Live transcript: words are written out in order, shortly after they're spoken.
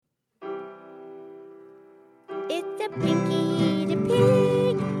It's the Pinky the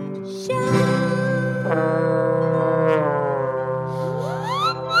Pig Show.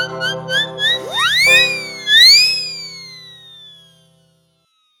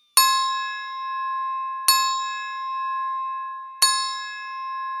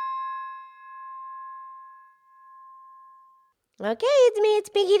 Okay, it's me, it's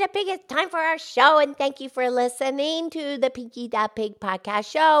Pinky the Pig. It's time for our show, and thank you for listening to the Pinky the Pig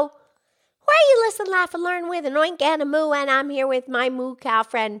podcast show, where you listen, laugh, and learn with an oink and a moo, and I'm here with my moo cow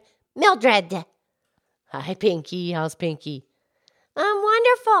friend, Mildred. Hi, Pinky. How's Pinky? I'm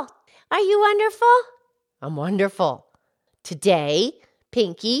wonderful. Are you wonderful? I'm wonderful. Today,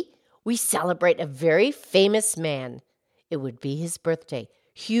 Pinky, we celebrate a very famous man. It would be his birthday,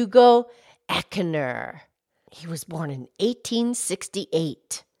 Hugo Eckener. He was born in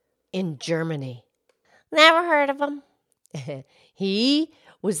 1868 in Germany. Never heard of him. He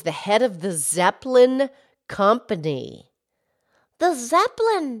was the head of the Zeppelin Company. The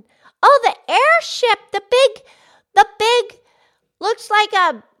Zeppelin. Oh, the airship. The big, looks like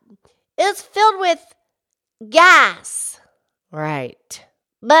it's filled with gas. Right.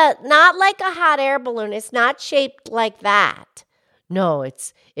 But not like a hot air balloon. It's not shaped like that. No,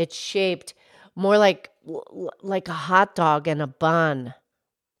 it's shaped more like a hot dog and a bun.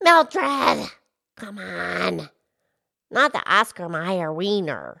 Mildred, come on. Not the Oscar Mayer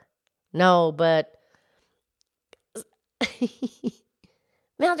wiener. No, but...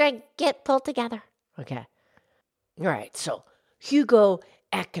 Mildred, get pulled together. Okay. All right, so Hugo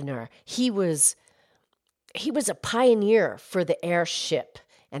Eckener, he was a pioneer for the airship.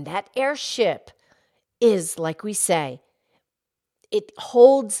 And that airship is, like we say, it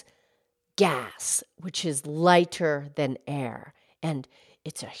holds gas, which is lighter than air. And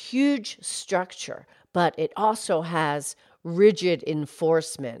it's a huge structure, but it also has rigid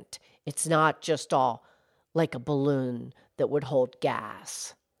enforcement. It's not just all like a balloon that would hold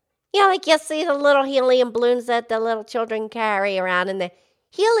gas. Yeah, like you see the little helium balloons that the little children carry around, and the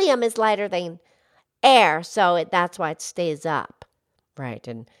helium is lighter than air, so that's why it stays up. Right,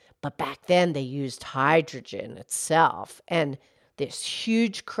 but back then they used hydrogen itself, and this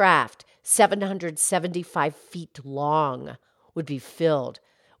huge craft, 775 feet long, would be filled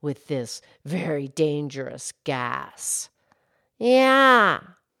with this very dangerous gas. Yeah,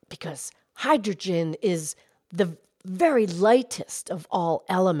 because hydrogen is the very lightest of all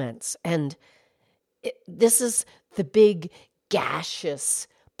elements, and this is the big gaseous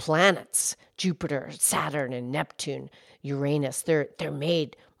planets, Jupiter, Saturn, and Neptune, Uranus. They're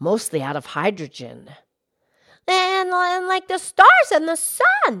made mostly out of hydrogen. And like the stars and the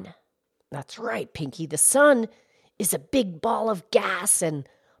sun. That's right, Pinky. The sun is a big ball of gas and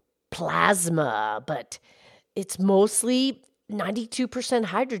plasma, but it's mostly 92%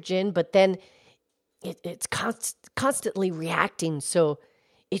 hydrogen, but then it's constantly reacting, so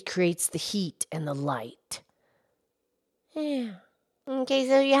it creates the heat and the light. Yeah. Okay,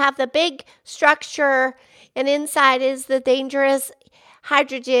 so you have the big structure, and inside is the dangerous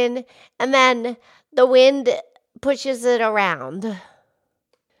hydrogen, and then the wind pushes it around.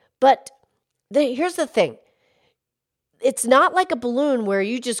 But here's the thing. It's not like a balloon where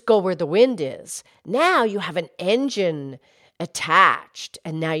you just go where the wind is. Now you have an engine attached,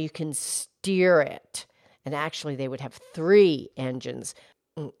 and now you can steer it. And actually, they would have 3 engines,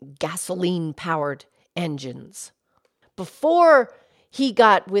 gasoline-powered engines. Before he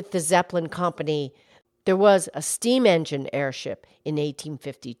got with the Zeppelin Company, there was a steam engine airship in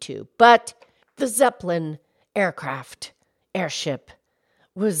 1852. But the Zeppelin airship,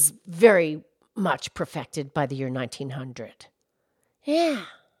 was very much perfected by the year 1900. Yeah.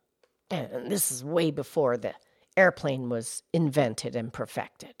 And this is way before the airplane was invented and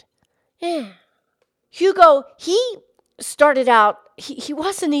perfected. Yeah. Hugo, he started out, he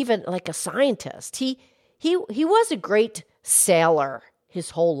wasn't even like a scientist. He was a great sailor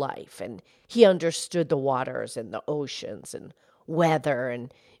his whole life, and he understood the waters and the oceans and weather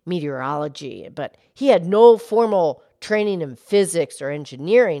and meteorology, but he had no formal training in physics or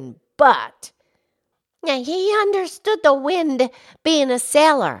engineering, but... Yeah, he understood the wind being a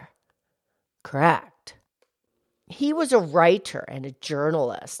sailor. Correct. He was a writer and a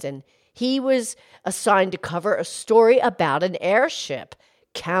journalist, and he was assigned to cover a story about an airship,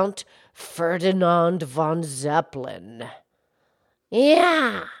 Count Ferdinand von Zeppelin.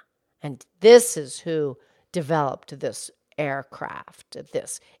 Yeah. And this is who developed this aircraft,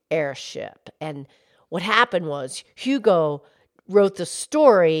 this airship. And what happened was Hugo wrote the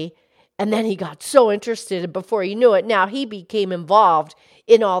story, and then he got so interested, and before you knew it, now he became involved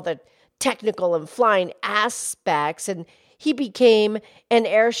in all the technical and flying aspects, and he became an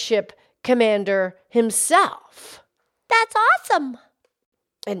airship commander himself. That's awesome.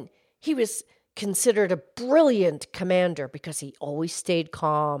 And he was considered a brilliant commander because he always stayed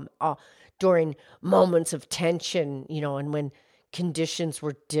calm during moments of tension, and when conditions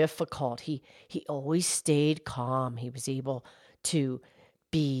were difficult. He always stayed calm. He was able to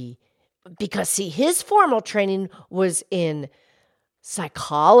because his formal training was in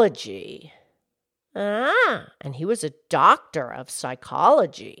psychology. And he was a doctor of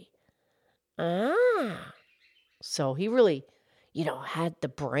psychology. So he really, had the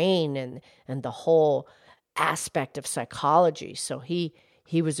brain and the whole aspect of psychology. So he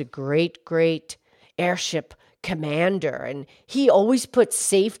was a great, great airship commander, and he always put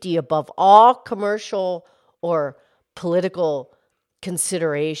safety above all commercial or political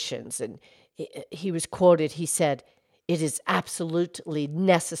considerations. And he was quoted, he said, "It is absolutely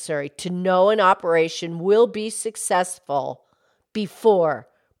necessary to know an operation will be successful before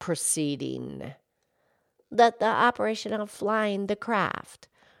proceeding." The operation of flying the craft.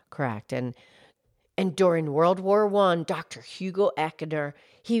 Correct. And during World War I, Dr. Hugo Eckener,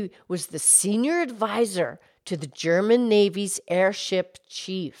 he was the senior advisor to the German Navy's airship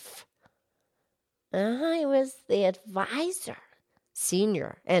chief. He was the advisor.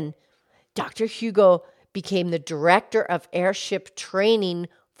 Senior. And Dr. Hugo became the director of airship training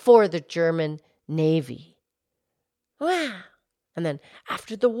for the German Navy. Wow. And then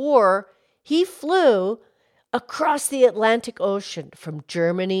after the war, he flew across the Atlantic Ocean from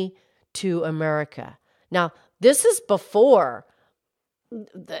Germany to America. Now, this is before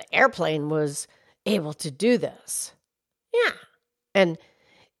the airplane was able to do this. Yeah. And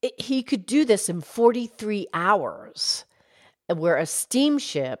he could do this in 43 hours, where a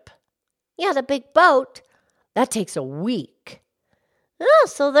steamship, the big boat, that takes a week. Oh,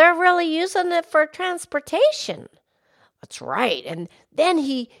 so they're really using it for transportation. That's right. And then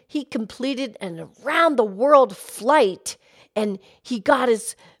he completed an around-the-world flight, and he got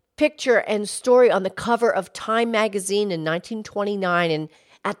his picture and story on the cover of Time magazine in 1929. And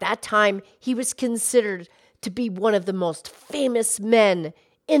at that time, he was considered to be one of the most famous men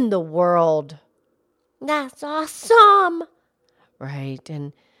in the world. That's awesome. Right.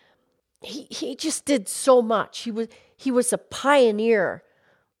 And he just did so much. He was a pioneer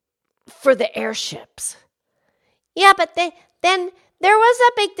for the airships. Yeah, but then there was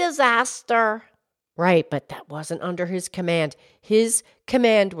a big disaster. Right, but that wasn't under his command. His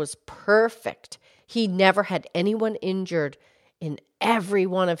command was perfect. He never had anyone injured in every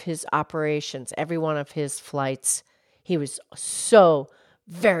one of his operations, every one of his flights. He was so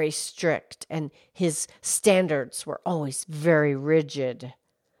very strict, and his standards were always very rigid.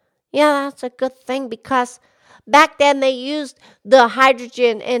 Yeah, that's a good thing, because back then they used the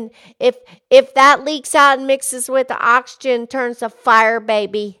hydrogen, and if that leaks out and mixes with the oxygen, turns to fire,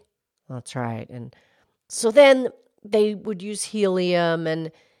 baby. That's right. And so then they would use helium,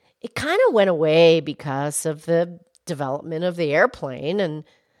 and it kind of went away because of the development of the airplane.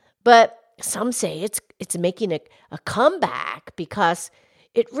 But some say it's making a comeback, because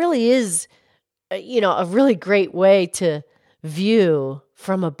it really is, a really great way to view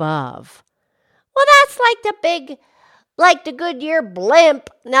from above. Well, that's like the Goodyear blimp.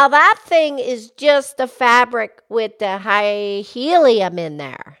 Now that thing is just the fabric with the high helium in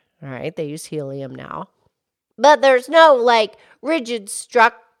there. All right, they use helium now. But there's no rigid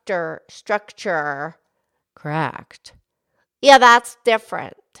structure. Correct. Yeah, that's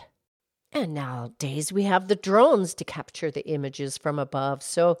different. And nowadays we have the drones to capture the images from above,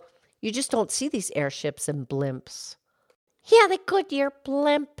 so you just don't see these airships and blimps. Yeah, the Goodyear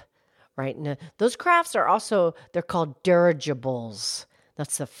blimp. Right, and those crafts they're called dirigibles.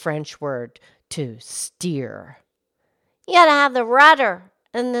 That's the French word to steer. You gotta have the rudder,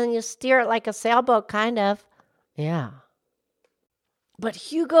 and then you steer it like a sailboat, kind of. Yeah. But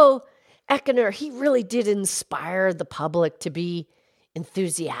Hugo Eckener, he really did inspire the public to be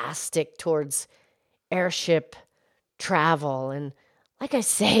enthusiastic towards airship travel. And like I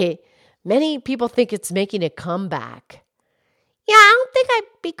say, many people think it's making a comeback. Yeah, I don't think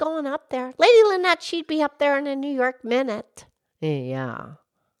I'd be going up there. Lady Lynette, she'd be up there in a New York minute. Yeah.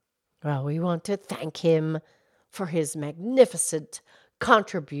 Well, we want to thank him for his magnificent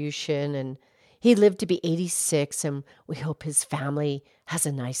contribution, and he lived to be 86, and we hope his family has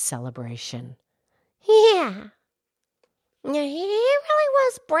a nice celebration. Yeah. Yeah, he really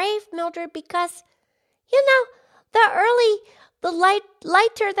was brave, Mildred, because, the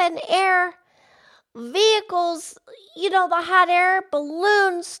lighter than air vehicles, the hot air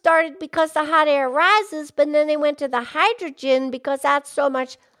balloons started because the hot air rises, but then they went to the hydrogen because that's so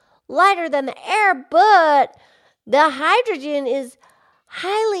much lighter than the air, but the hydrogen is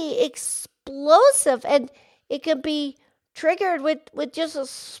highly explosive, and it can be triggered with just a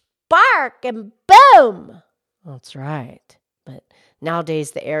spark and boom. That's right. But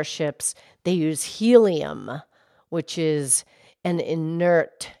nowadays the airships, they use helium, which is an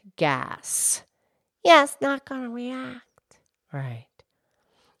inert gas. Yeah, it's not going to react. Right.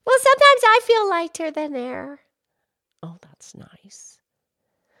 Well, sometimes I feel lighter than air. Oh, that's nice.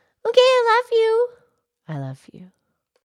 Okay, I love you. I love you.